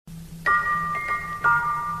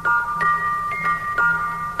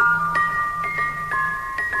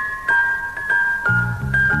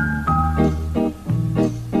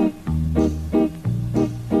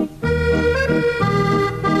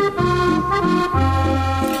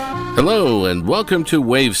Hello and welcome to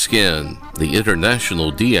Wavescan, the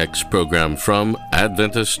international DX program from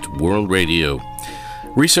Adventist World Radio.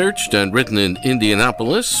 Researched and written in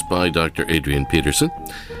Indianapolis by Dr. Adrian Peterson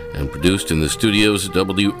and produced in the studios of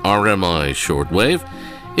WRMI Shortwave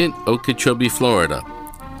in Okeechobee, Florida.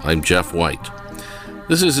 I'm Jeff White.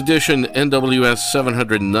 This is edition NWS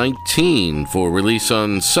 719 for release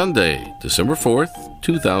on Sunday, December 4th,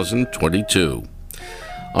 2022.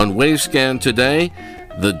 On Wavescan today,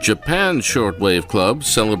 the Japan Shortwave Club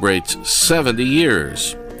celebrates 70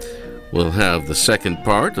 years. We'll have the second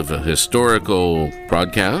part of a historical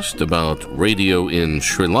broadcast about radio in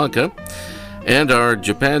Sri Lanka and our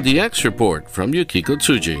Japan DX report from Yukiko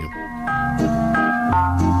Tsuji.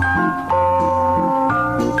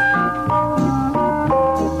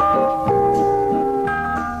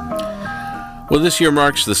 Well, this year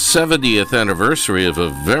marks the 70th anniversary of a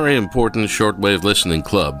very important shortwave listening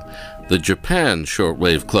club, the Japan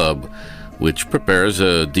Shortwave Club, which prepares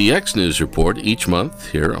a DX news report each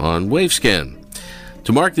month here on Wavescan.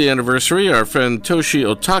 To mark the anniversary, our friend Toshi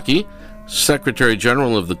Otaki, Secretary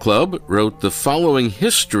General of the club, wrote the following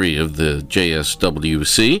history of the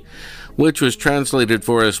JSWC, which was translated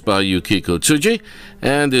for us by Yukiko Tsuji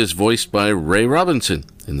and is voiced by Ray Robinson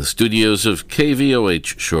in the studios of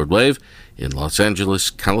KVOH Shortwave in Los Angeles,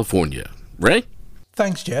 California. Ray?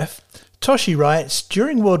 Thanks, Jeff. Toshi writes,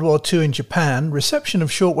 during World War II in Japan, reception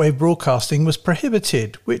of shortwave broadcasting was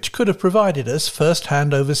prohibited, which could have provided us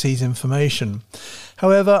first-hand overseas information.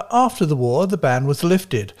 However, after the war, the ban was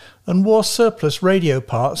lifted, and war surplus radio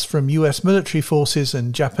parts from US military forces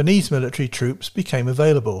and Japanese military troops became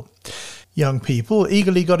available. Young people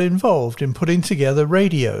eagerly got involved in putting together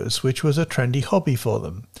radios, which was a trendy hobby for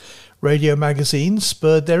them. Radio magazines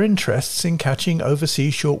spurred their interests in catching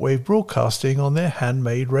overseas shortwave broadcasting on their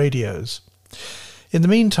handmade radios. In the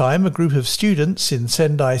meantime, a group of students in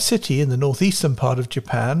Sendai City in the northeastern part of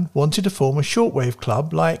Japan wanted to form a shortwave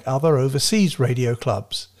club like other overseas radio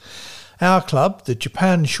clubs. Our club, the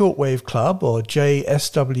Japan Shortwave Club, or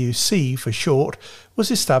JSWC for short,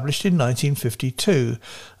 was established in 1952,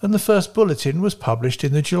 and the first bulletin was published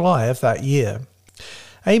in the July of that year.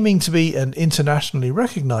 Aiming to be an internationally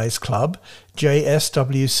recognized club,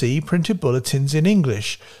 JSWC printed bulletins in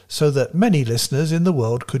English so that many listeners in the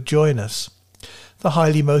world could join us. The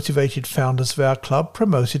highly motivated founders of our club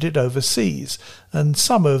promoted it overseas, and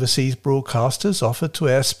some overseas broadcasters offered to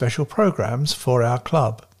air special programs for our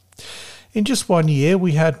club. In just 1 year,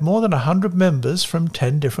 we had more than 100 members from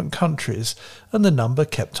 10 different countries, and the number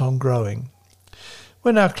kept on growing.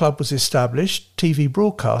 When our club was established, TV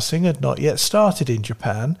broadcasting had not yet started in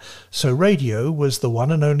Japan, so radio was the one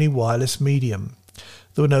and only wireless medium.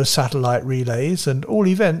 There were no satellite relays, and all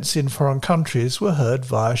events in foreign countries were heard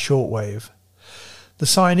via shortwave. The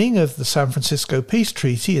signing of the San Francisco Peace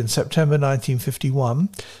Treaty in September 1951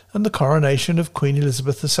 and the coronation of Queen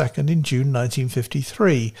Elizabeth II in June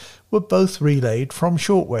 1953 were both relayed from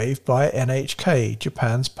shortwave by NHK,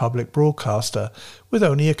 Japan's public broadcaster, with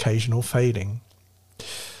only occasional fading.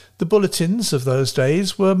 The bulletins of those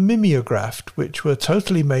days were mimeographed, which were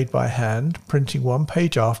totally made by hand, printing one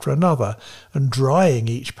page after another and drying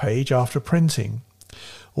each page after printing.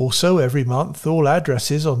 Also, every month, all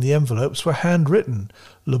addresses on the envelopes were handwritten,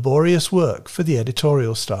 laborious work for the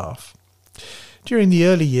editorial staff. During the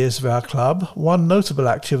early years of our club, one notable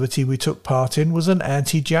activity we took part in was an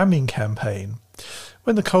anti-jamming campaign.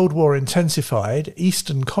 When the Cold War intensified,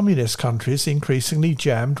 Eastern communist countries increasingly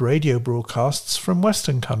jammed radio broadcasts from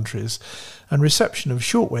Western countries, and reception of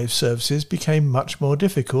shortwave services became much more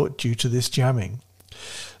difficult due to this jamming.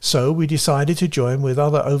 So we decided to join with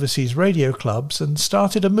other overseas radio clubs and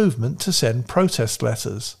started a movement to send protest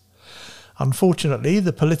letters. Unfortunately,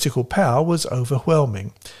 the political power was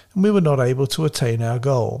overwhelming, and we were not able to attain our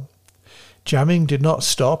goal. Jamming did not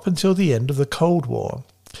stop until the end of the Cold War.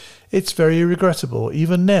 It's very regrettable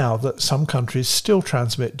even now that some countries still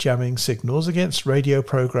transmit jamming signals against radio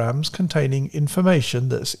programs containing information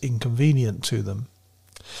that's inconvenient to them.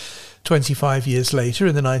 25 years later,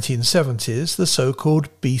 in the 1970s, the so-called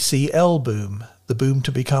BCL boom, the boom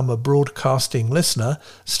to become a broadcasting listener,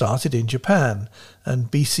 started in Japan, and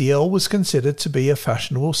BCL was considered to be a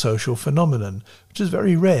fashionable social phenomenon, which is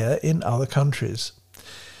very rare in other countries.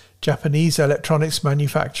 Japanese electronics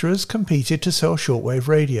manufacturers competed to sell shortwave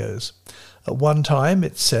radios. At one time,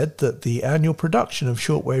 it's said that the annual production of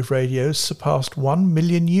shortwave radios surpassed 1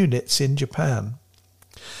 million units in Japan.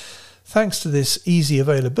 Thanks to this easy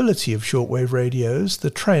availability of shortwave radios, the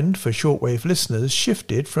trend for shortwave listeners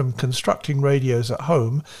shifted from constructing radios at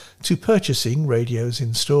home to purchasing radios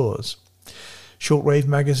in stores. Shortwave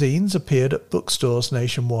magazines appeared at bookstores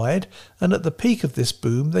nationwide, and at the peak of this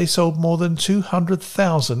boom they sold more than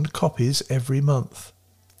 200,000 copies every month.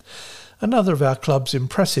 Another of our club's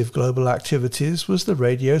impressive global activities was the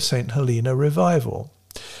Radio St. Helena revival.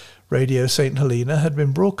 Radio St. Helena had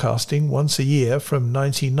been broadcasting once a year from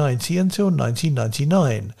 1990 until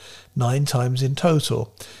 1999, 9 times in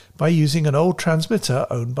total, by using an old transmitter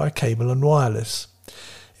owned by Cable and Wireless.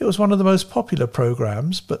 It was one of the most popular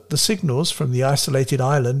programs, but the signals from the isolated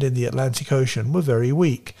island in the Atlantic Ocean were very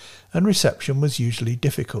weak, and reception was usually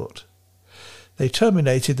difficult. They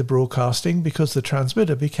terminated the broadcasting because the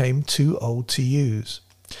transmitter became too old to use.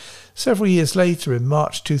 Several years later, in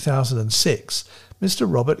March 2006, Mr.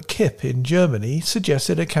 Robert Kipp in Germany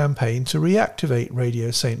suggested a campaign to reactivate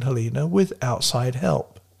Radio St. Helena with outside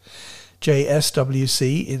help.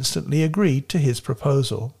 JSWC instantly agreed to his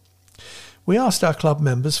proposal. We asked our club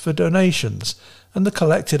members for donations, and the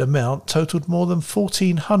collected amount totalled more than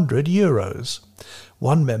 €1,400.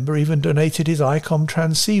 One member even donated his ICOM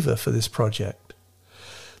transceiver for this project.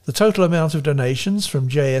 The total amount of donations from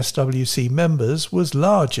JSWC members was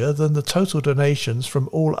larger than the total donations from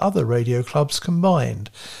all other radio clubs combined,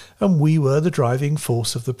 and we were the driving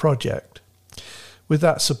force of the project. With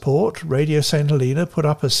that support, Radio St. Helena put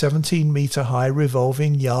up a 17-metre-high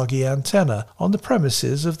revolving Yagi antenna on the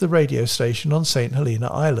premises of the radio station on St. Helena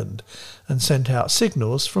Island, and sent out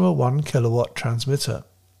signals from a 1-kilowatt transmitter.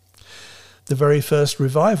 The very first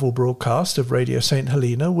revival broadcast of Radio St.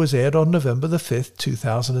 Helena was aired on November 5,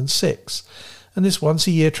 2006, and this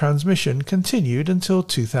once-a-year transmission continued until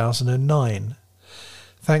 2009.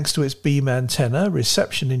 Thanks to its beam antenna,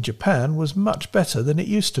 reception in Japan was much better than it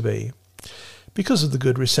used to be. Because of the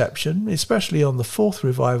good reception, especially on the 4th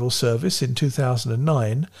revival service in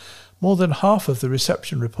 2009, more than half of the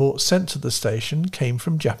reception reports sent to the station came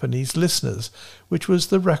from Japanese listeners, which was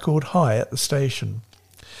the record high at the station.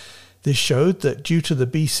 This showed that due to the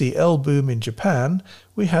BCL boom in Japan,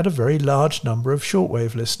 we had a very large number of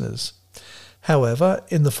shortwave listeners. However,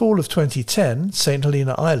 in the fall of 2010, St.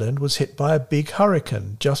 Helena Island was hit by a big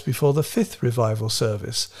hurricane just before the 5th revival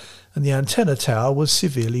service, and the antenna tower was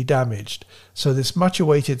severely damaged, so this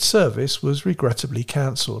much-awaited service was regrettably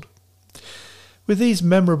cancelled. With these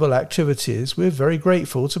memorable activities, we're very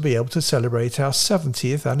grateful to be able to celebrate our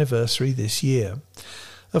 70th anniversary this year.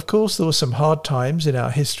 Of course, there were some hard times in our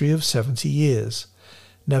history of 70 years.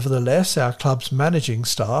 Nevertheless, our club's managing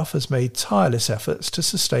staff has made tireless efforts to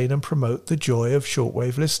sustain and promote the joy of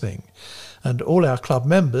shortwave listening, and all our club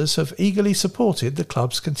members have eagerly supported the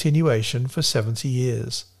club's continuation for 70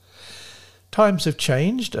 years. Times have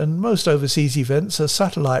changed, and most overseas events are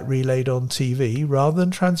satellite relayed on TV rather than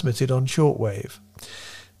transmitted on shortwave.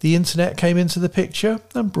 The internet came into the picture,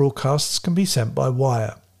 and broadcasts can be sent by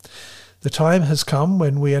wire. The time has come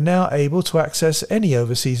when we are now able to access any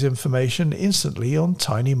overseas information instantly on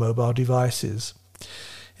tiny mobile devices.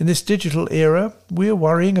 In this digital era, we are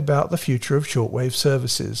worrying about the future of shortwave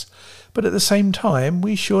services, but at the same time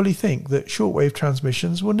we surely think that shortwave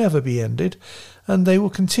transmissions will never be ended, and they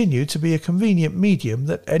will continue to be a convenient medium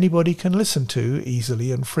that anybody can listen to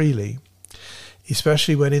easily and freely.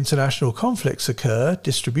 Especially when international conflicts occur,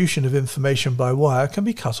 distribution of information by wire can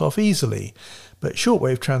be cut off easily, but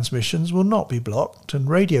shortwave transmissions will not be blocked, and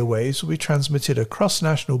radio waves will be transmitted across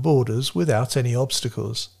national borders without any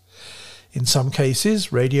obstacles. In some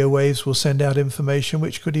cases, radio waves will send out information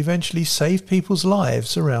which could eventually save people's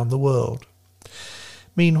lives around the world.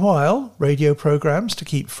 Meanwhile, radio programs to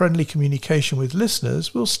keep friendly communication with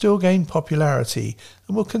listeners will still gain popularity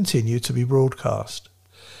and will continue to be broadcast.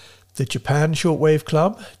 The Japan Shortwave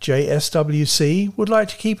Club, JSWC, would like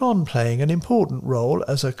to keep on playing an important role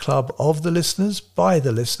as a club of the listeners, by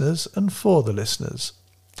the listeners, and for the listeners.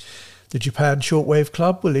 The Japan Shortwave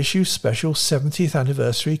Club will issue special 70th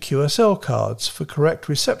anniversary QSL cards for correct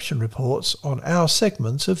reception reports on our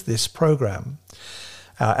segment of this program.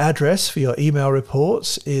 Our address for your email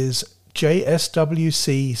reports is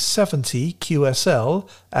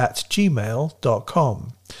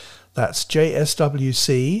jswc70qsl@gmail.com. That's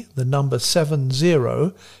JSWC, the number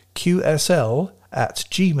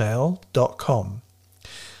 70qsl@gmail.com.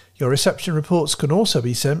 Your reception reports can also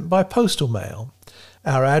be sent by postal mail.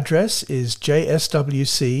 Our address is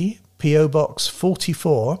JSWC, PO Box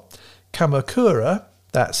 44, Kamakura,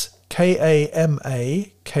 that's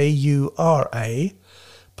Kamakura,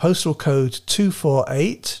 postal code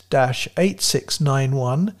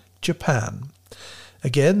 248-8691, Japan.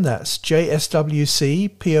 Again, that's JSWC,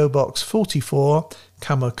 PO Box 44,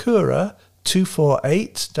 Kamakura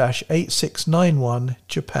 248-8691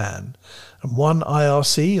 Japan, and $1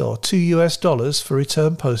 IRC or $2 for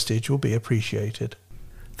return postage will be appreciated.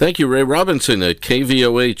 Thank you, Ray Robinson at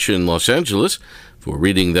KVOH in Los Angeles, for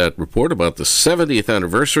reading that report about the 70th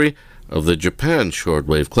anniversary of the Japan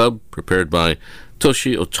Shortwave Club, prepared by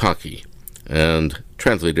Toshi Otaki and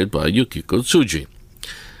translated by Yukiko Tsuji.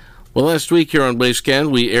 Well, last week here on Wavescan,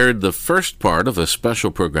 we aired the first part of a special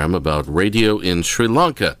program about radio in Sri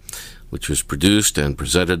Lanka, which was produced and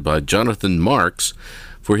presented by Jonathan Marks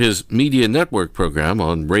for his Media Network program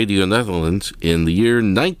on Radio Netherlands in the year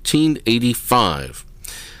 1985.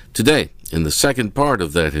 Today, in the second part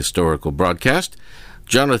of that historical broadcast,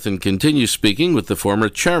 Jonathan continues speaking with the former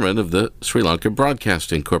chairman of the Sri Lanka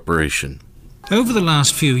Broadcasting Corporation. Over the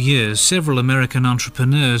last few years, several American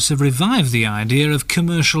entrepreneurs have revived the idea of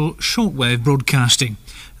commercial shortwave broadcasting,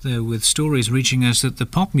 though with stories reaching us that the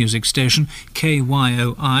pop music station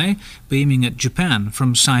KYOI, beaming at Japan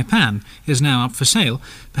from Saipan, is now up for sale.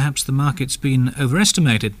 Perhaps the market's been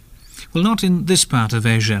overestimated. Well, not in this part of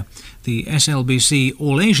Asia. The SLBC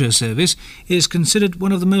All Asia service is considered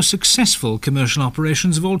one of the most successful commercial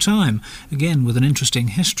operations of all time, again with an interesting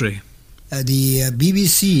history. The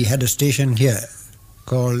BBC had a station here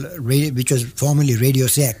called which was formerly Radio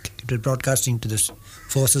SEC. It was broadcasting to the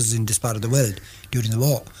forces in this part of the world during the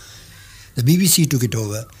war. The BBC took it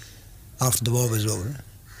over after the war was over,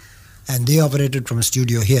 and they operated from a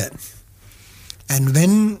studio here. And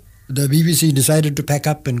when the BBC decided to pack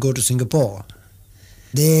up and go to Singapore,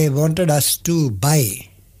 they wanted us to buy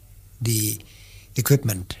the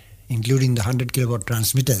equipment, including the 100 kilowatt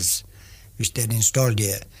transmitters, which they had installed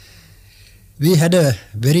here. We had a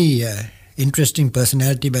very interesting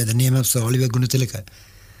personality by the name of Sir Oliver Gunathilaka,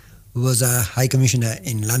 who was a High Commissioner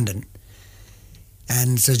in London.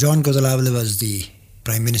 And Sir John Kosalawala was the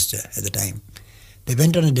Prime Minister at the time. They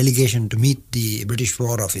went on a delegation to meet the British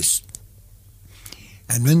War Office.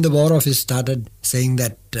 And when the War Office started saying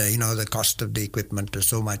that, the cost of the equipment was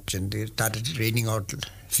so much, and they started reading out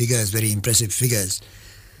figures, very impressive figures,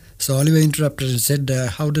 so Oliver interrupted and said,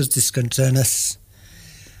 how does this concern us?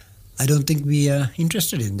 I don't think we are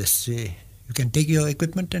interested in this. You can take your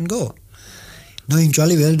equipment and go. Knowing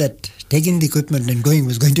jolly well that taking the equipment and going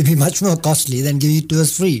was going to be much more costly than giving it to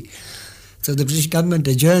us free. So the British government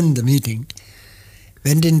adjourned the meeting,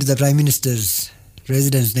 went into the Prime Minister's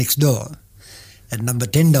residence next door at number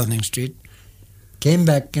 10 Downing Street, came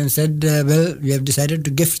back and said, we have decided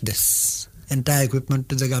to gift this entire equipment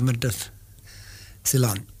to the government of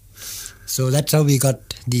Ceylon. So that's how we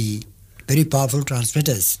got the very powerful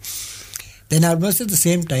transmitters. Then almost at the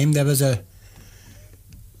same time, there was a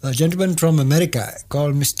gentleman from America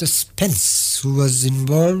called Mr. Spence, who was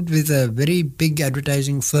involved with a very big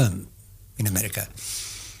advertising firm in America.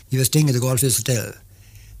 He was staying at the Golf Hills Hotel.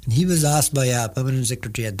 And he was asked by our permanent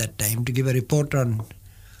secretary at that time to give a report on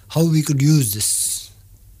how we could use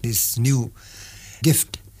this new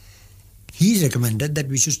gift. He recommended that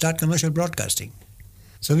we should start commercial broadcasting.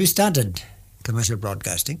 So we started commercial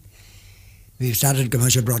broadcasting. We started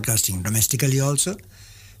commercial broadcasting domestically also,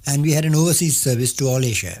 and we had an overseas service to all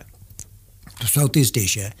Asia, to Southeast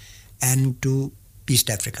Asia, and to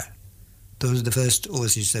East Africa. Those are the first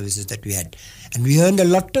overseas services that we had. And we earned a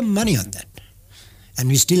lot of money on that. And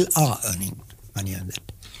we still are earning money on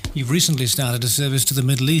that. You've recently started a service to the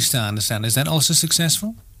Middle East, I understand. Is that also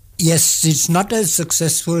successful? Yes, it's not as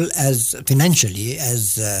successful as financially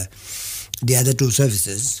as the other two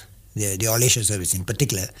services, the All Asia service in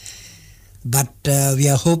particular. But we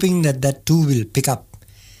are hoping that too will pick up,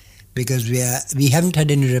 because we haven't had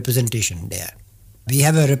any representation there. We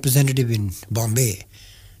have a representative in Bombay.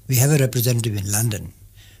 We have a representative in London.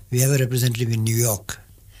 We have a representative in New York.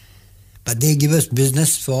 But they give us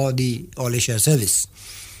business for the All Asia service.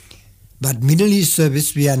 But Middle East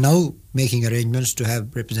service, we are now making arrangements to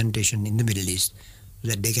have representation in the Middle East, so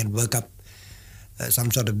that they can work up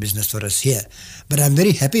some sort of business for us here. But I'm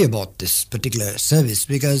very happy about this particular service,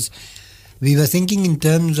 because we were thinking in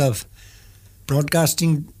terms of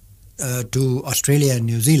broadcasting to Australia and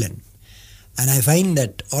New Zealand. And I find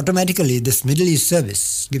that automatically this Middle East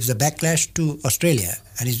service gives a backlash to Australia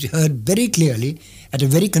and is heard very clearly at a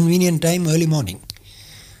very convenient time early morning.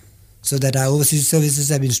 So that our overseas services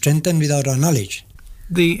have been strengthened without our knowledge.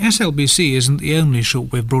 The SLBC isn't the only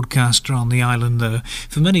shortwave broadcaster on the island, though.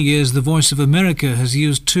 For many years, the Voice of America has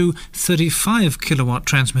used two 35-kilowatt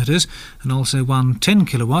transmitters and also one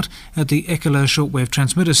 10-kilowatt at the Ekala shortwave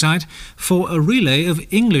transmitter site for a relay of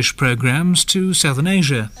English programs to Southern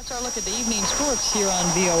Asia. That's our look at the evening sports here on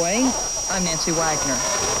VOA. I'm Nancy Wagner.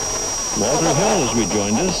 Walter Hill has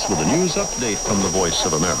rejoined us with a news update from the Voice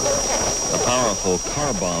of America. A powerful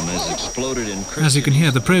car bomb has exploded in... As you can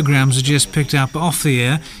hear, the programs are just picked up off the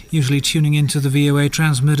air, usually tuning into the VOA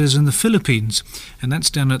transmitters in the Philippines, and that's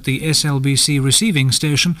done at the SLBC receiving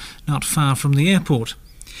station not far from the airport.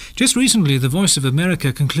 Just recently, the Voice of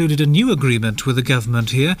America concluded a new agreement with the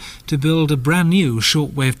government here to build a brand new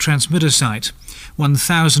shortwave transmitter site.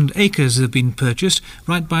 1,000 acres have been purchased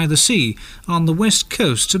right by the sea on the west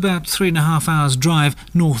coast, about 3.5 hours' drive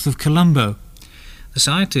north of Colombo. The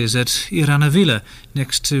site is at Iranavilla,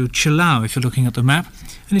 next to Chilao if you're looking at the map,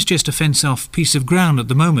 and it's just a fence-off piece of ground at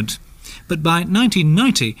the moment. But by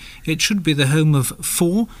 1990, it should be the home of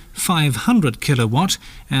 4 500 kilowatt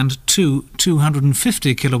and 2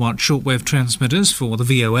 250 kilowatt shortwave transmitters for the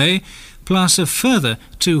VOA, plus a further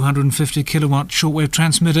 250 kilowatt shortwave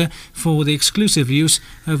transmitter for the exclusive use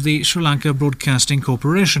of the Sri Lanka Broadcasting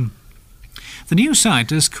Corporation. The new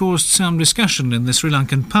site has caused some discussion in the Sri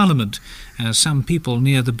Lankan Parliament, as some people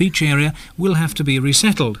near the beach area will have to be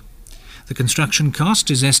resettled. The construction cost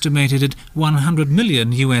is estimated at $100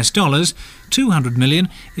 million, 200 million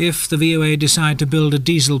if the VOA decide to build a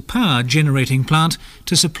diesel power generating plant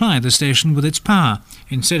to supply the station with its power,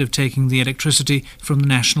 instead of taking the electricity from the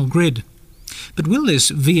national grid. But will this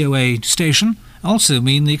VOA station also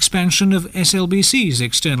mean the expansion of SLBC's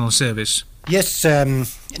external service? Yes,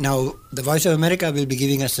 now the Voice of America will be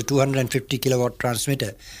giving us a 250 kilowatt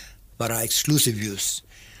transmitter for our exclusive use,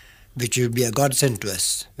 which will be a godsend to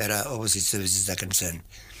us where our overseas services are concerned.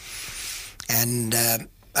 And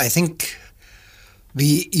I think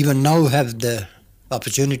we even now have the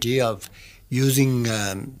opportunity of using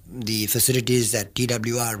the facilities at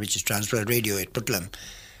TWR, which is Transworld Radio at Putlam.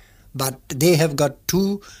 But they have got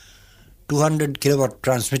two 200 kilowatt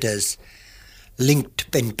transmitters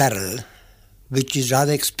linked in parallel, which is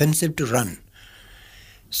rather expensive to run.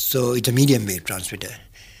 So it's a medium wave transmitter.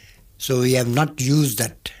 So we have not used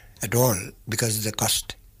that at all because of the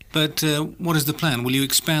cost. But what is the plan? Will you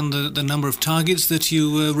expand the number of targets that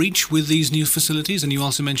you reach with these new facilities? And you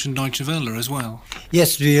also mentioned Deutsche Welle as well.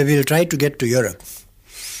 Yes, we will try to get to Europe.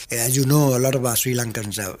 As you know, a lot of our Sri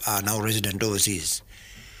Lankans are now resident overseas.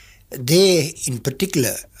 They, in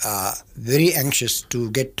particular, are very anxious to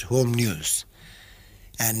get home news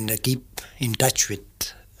and keep in touch with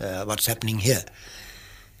what's happening here.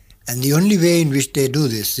 And the only way in which they do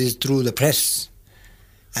this is through the press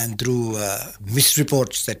and through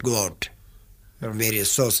misreports that go out from various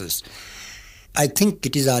sources. I think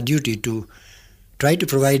it is our duty to try to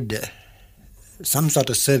provide some sort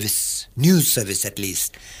of service, news service at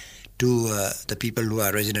least, to the people who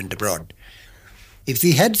are resident abroad. If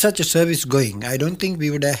we had such a service going, I don't think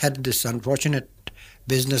we would have had this unfortunate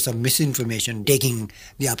business of misinformation taking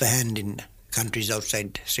the upper hand in countries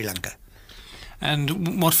outside Sri Lanka.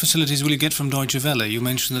 And what facilities will you get from Deutsche Welle? You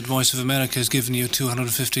mentioned that Voice of America has given you a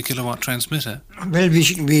 250 kilowatt transmitter. Well,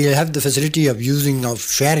 we have the facility of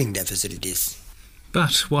sharing their facilities.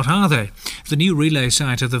 But what are they? The new relay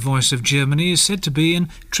site of the Voice of Germany is said to be in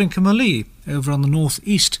Trincomalee, over on the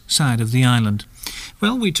northeast side of the island.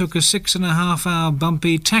 Well, we took a 6.5 hour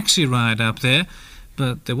bumpy taxi ride up there,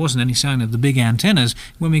 but there wasn't any sign of the big antennas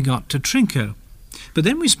when we got to Trinco. But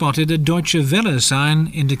then we spotted a Deutsche Welle sign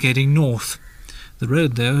indicating north. The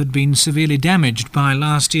road, though, had been severely damaged by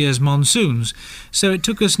last year's monsoons, so it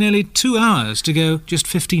took us nearly 2 hours to go just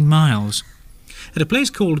 15 miles. At a place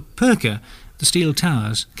called Perka, the steel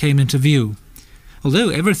towers came into view. Although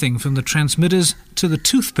everything from the transmitters to the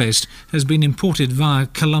toothpaste has been imported via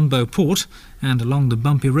Colombo Port and along the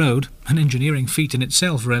bumpy road, an engineering feat in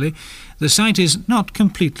itself really, the site is not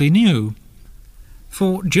completely new.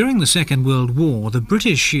 For during the Second World War, the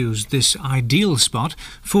British used this ideal spot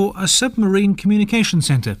for a submarine communication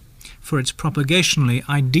centre, for its propagationally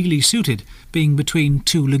ideally suited, being between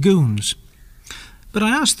two lagoons. But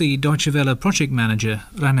I asked the Deutsche Welle project manager,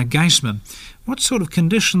 Rainer Geisman, what sort of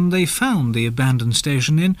condition they found the abandoned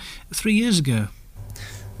station in 3 years ago.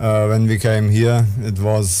 When we came here, it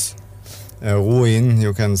was a ruin,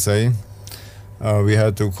 you can say. We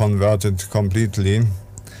had to convert it completely.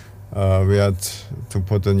 We had to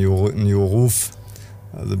put a new roof.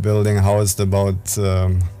 The building housed about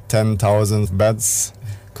 10,000 beds,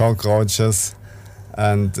 cockroaches,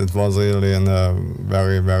 and it was really in a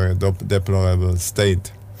very, very deplorable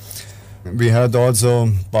state. We had also,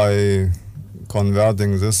 by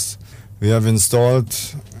converting this, we have installed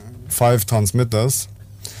 5 transmitters.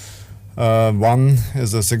 One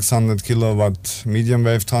is a 600 kilowatt medium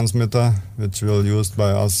wave transmitter, which will be used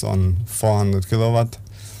by us on 400 kilowatt.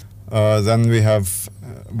 Then we have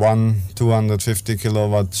one 250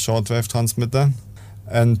 kilowatt shortwave transmitter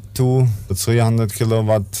and 2 300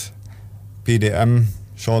 kilowatt PDM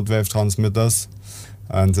shortwave transmitters.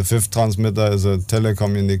 And the fifth transmitter is a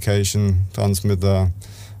telecommunication transmitter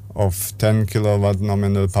of 10 kilowatt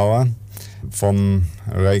nominal power from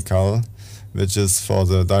Reykjavik, which is for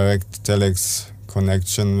the direct telex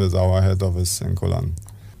connection with our head office in Cologne.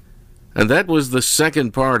 And that was the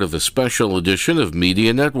second part of a special edition of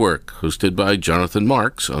Media Network, hosted by Jonathan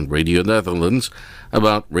Marks on Radio Netherlands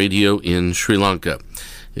about radio in Sri Lanka.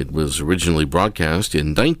 It was originally broadcast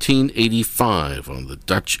in 1985 on the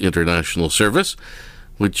Dutch International Service,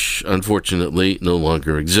 which unfortunately no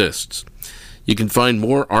longer exists. You can find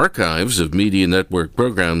more archives of Media Network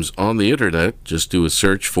programs on the internet. Just do a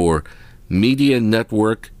search for Media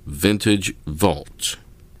Network Vintage Vault.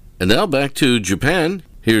 And now back to Japan.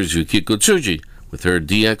 Here's Yukiko Tsuji with her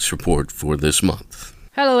DX report for this month.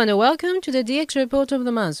 Hello and welcome to the DX report of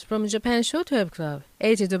the month from Japan Shortwave Club,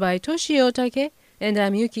 edited by Toshio Take, and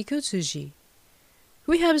I'm Yukiko Tsuji.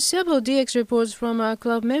 We have several DX reports from our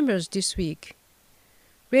club members this week.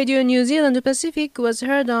 Radio New Zealand Pacific was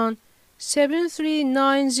heard on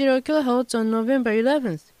 7390 kHz on November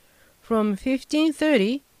 11th, from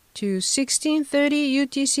 1530 to 1630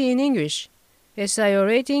 UTC in English. SIO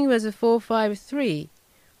rating was 453.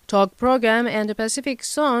 Talk program and Pacific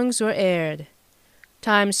songs were aired.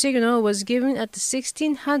 Time signal was given at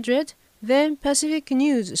 1600, then Pacific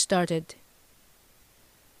News started.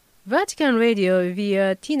 Vatican Radio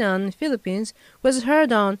via Tainan, Philippines was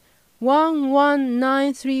heard on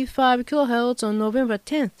 11935 kHz on November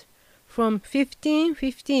 10th, from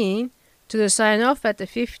 1515 to the sign-off at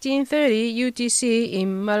 1530 UTC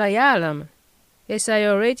in Malayalam.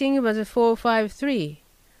 SIO rating was 453.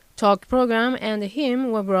 Talk program and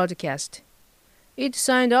hymn were broadcast. It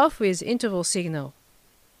signed off with interval signal.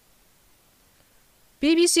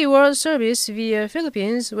 BBC World Service via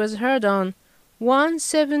Philippines was heard on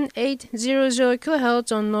 17800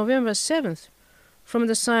 kHz on November 7th, from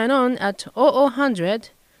the sign-on at 0000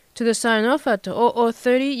 to the sign-off at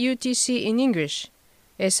 0030 UTC in English.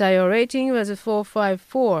 SIO rating was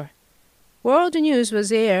 454. World News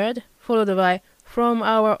was aired, followed by From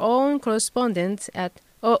Our Own Correspondent at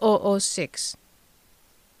 0006.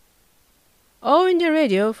 All India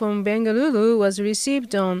Radio from Bengaluru was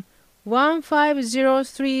received on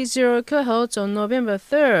 15030 kHz on November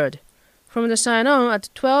 3rd, from the sign-on at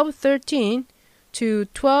 1213 to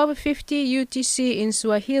 1250 UTC in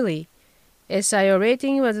Swahili. SIO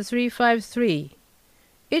rating was 353.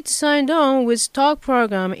 It signed on with talk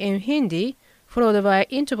program in Hindi, followed by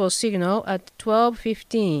interval signal at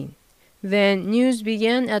 1215. Then news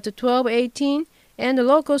began at 1218, and the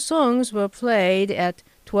local songs were played at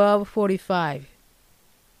 1245.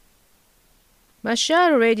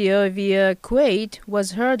 Mashal Radio via Kuwait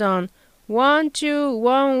was heard on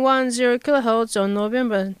 12110 kHz on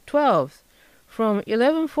November 12th, from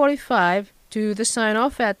 1145 to the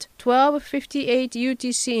sign-off at 1258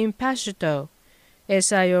 UTC in Pashto.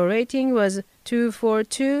 SIO rating was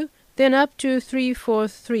 242, then up to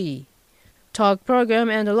 343. Talk program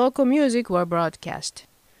and local music were broadcast.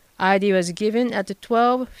 ID was given at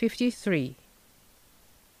 1253.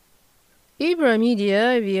 Ibra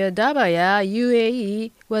Media via Dabaya,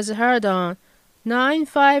 UAE was heard on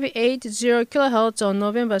 9580 kHz on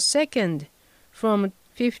November 2nd, from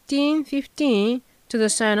 1515 to the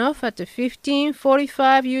sign-off at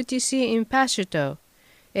 1545 UTC in Pashto.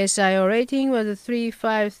 SIO rating was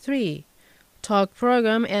 353. Talk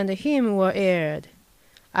program and hymn were aired.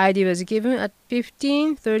 ID was given at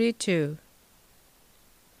 1532.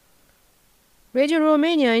 Radio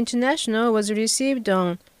Romania International was received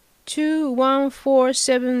on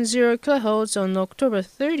 21470 kHz on October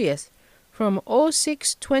 30th, from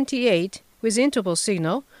 0628 with interval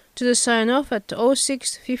signal to the sign-off at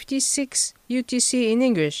 0656 UTC in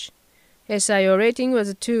English. SIO rating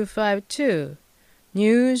was 252.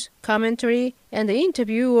 News, commentary, and the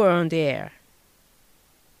interview were on the air.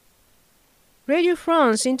 Radio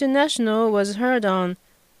France International was heard on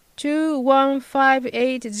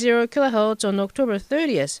 21580 kHz on October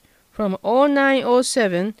 30th, from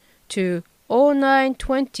 0907 to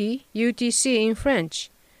 0920 UTC in French.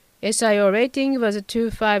 SIO rating was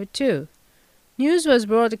 252. News was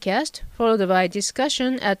broadcast, followed by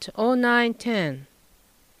discussion at 0910.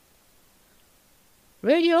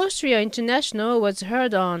 Radio Austria International was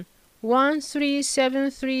heard on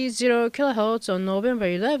 13730 kHz on November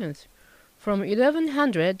 11th, from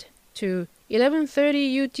 1100 to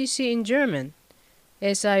 1130 UTC in German.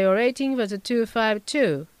 SIO rating was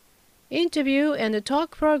 252. Interview and the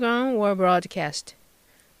talk program were broadcast.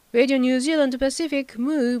 Radio New Zealand Pacific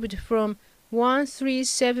moved from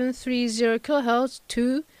 13730 kHz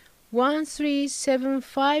to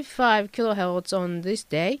 13755 kHz on this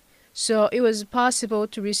day, so it was possible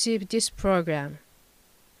to receive this program.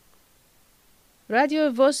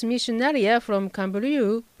 Radio Voz Missionaria from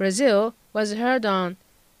Camboriú, Brazil, was heard on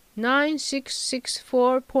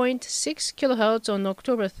 9664.6 kHz on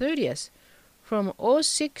October 30th from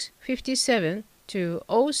 0657 to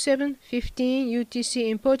 0715 UTC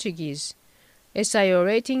in Portuguese. SIO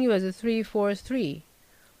rating was 343.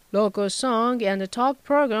 Local song and talk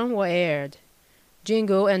program were aired.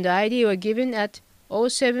 Jingle and ID were given at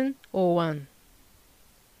 0701.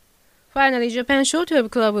 Finally, Japan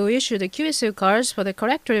Shortwave Club will issue the QSL cards for the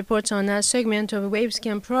correct reports on that segment of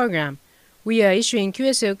Wavescan program. We are issuing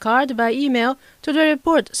QSL card by email to the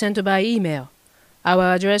report sent by email.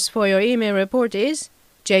 Our address for your email report is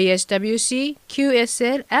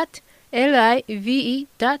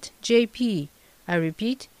jswcqsl@live.jp. I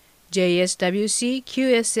repeat,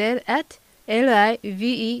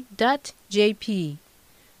 jswcqsl@live.jp.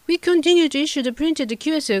 We continue to issue the printed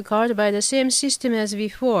QSL card by the same system as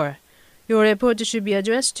before. Your report should be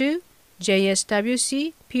addressed to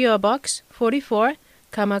JSWC PO Box 44,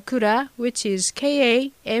 Kamakura, which is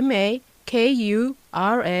KAMAKURA,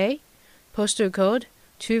 postal code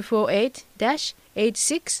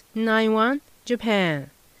 248-8691,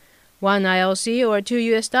 Japan. $1 ILC or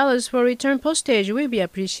 $2 for return postage will be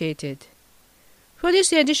appreciated. For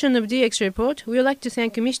this edition of DX Report, we would like to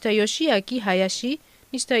thank Mr. Yoshiaki Hayashi,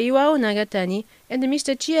 Mr. Iwao Nagatani, and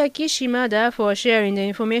Mr. Chiaki Shimada for sharing the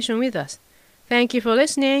information with us. Thank you for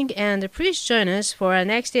listening, and please join us for our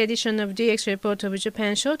next edition of DX Report of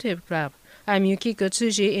Japan Shortwave Club. I'm Yukiko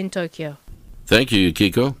Tsuji in Tokyo. Thank you,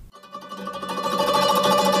 Yukiko.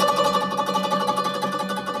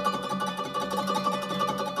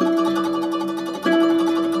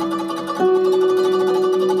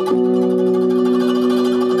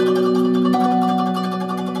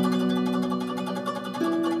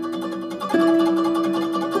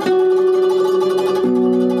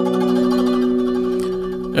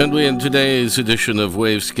 And we end today's edition of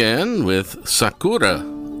Wavescan with Sakura,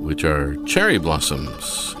 which are cherry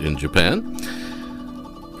blossoms in Japan,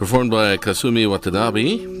 performed by Kasumi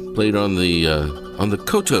Watanabe, played on the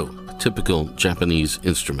koto, typical Japanese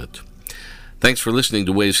instrument. Thanks for listening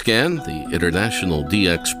to Wavescan, the international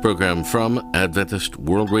DX program from Adventist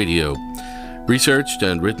World Radio, researched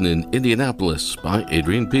and written in Indianapolis by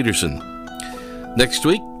Adrian Peterson. Next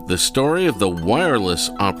week, the story of the wireless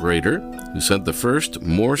operator who sent the first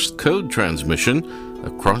Morse code transmission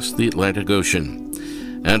across the Atlantic Ocean,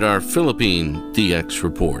 and our Philippine DX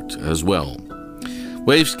report as well.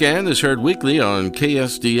 Wavescan is heard weekly on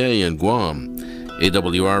KSDA in Guam,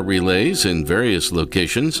 AWR relays in various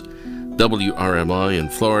locations, WRMI in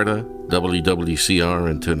Florida, WWCR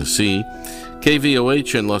in Tennessee,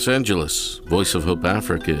 KVOH in Los Angeles, Voice of Hope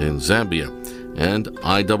Africa in Zambia, and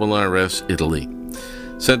IRRS Italy.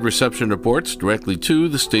 Send reception reports directly to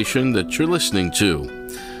the station that you're listening to.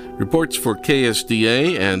 Reports for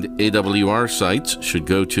KSDA and AWR sites should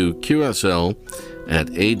go to qsl@awr.org.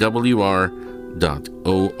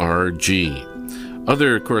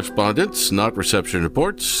 Other correspondence, not reception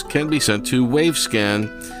reports, can be sent to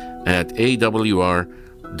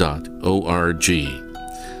wavescan@awr.org.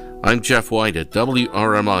 I'm Jeff White at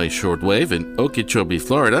WRMI Shortwave in Okeechobee,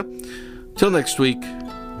 Florida. Till next week,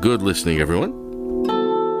 good listening, everyone.